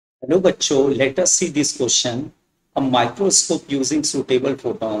Hello बच्चों, let us see this question. A microscope using suitable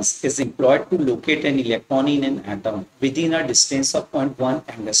photons is employed to locate an electron in an atom within a distance of 0.1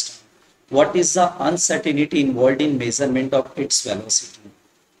 angstrom. What is the uncertainty involved in measurement of its velocity?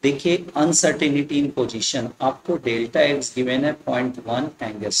 देखिए uncertainty in position आपको delta x given है 0.1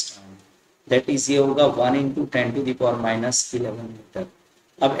 angstrom. That is ये होगा 1 into 10 to the power minus 11 metre.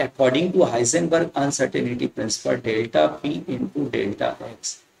 अब according to Heisenberg uncertainty principle delta p into delta x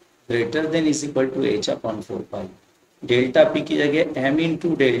greater than is equal to H upon 4 pi. Delta P की जगह m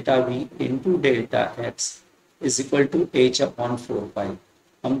into delta we into delta x is equal to H upon 4 पाई.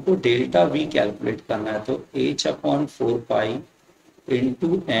 हमको delta we calculate करना है तो H upon 4 pi into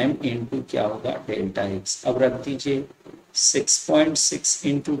M into क्या होगा delta x. अब रख दीजिए 6.6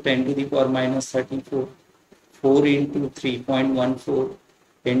 into 10 to the power minus 34, 4 into 3.14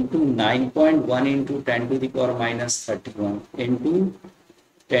 into 9.1 into 10 to the power minus 31 into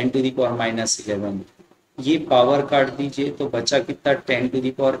 10 to the power minus 11. ये पावर काट दीजिए तो बचा कितना 10 टू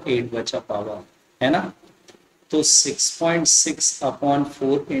दावर 8 बचा पावर, है ना. तो 6.6 अपॉन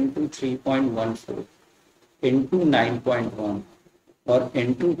 4 इंटू 3.14 इंटू 9.1 और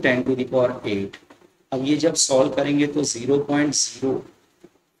इंटू 10 टू दावर 8. अब ये जब सॉल्व करेंगे तो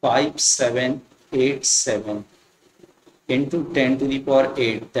 0.05787 into 10 to the power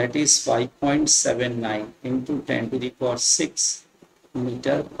 8, that is 5.79 into 10 to the power 6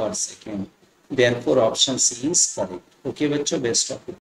 meter per second. Therefore option C is correct. Okay बच्चों, best of luck.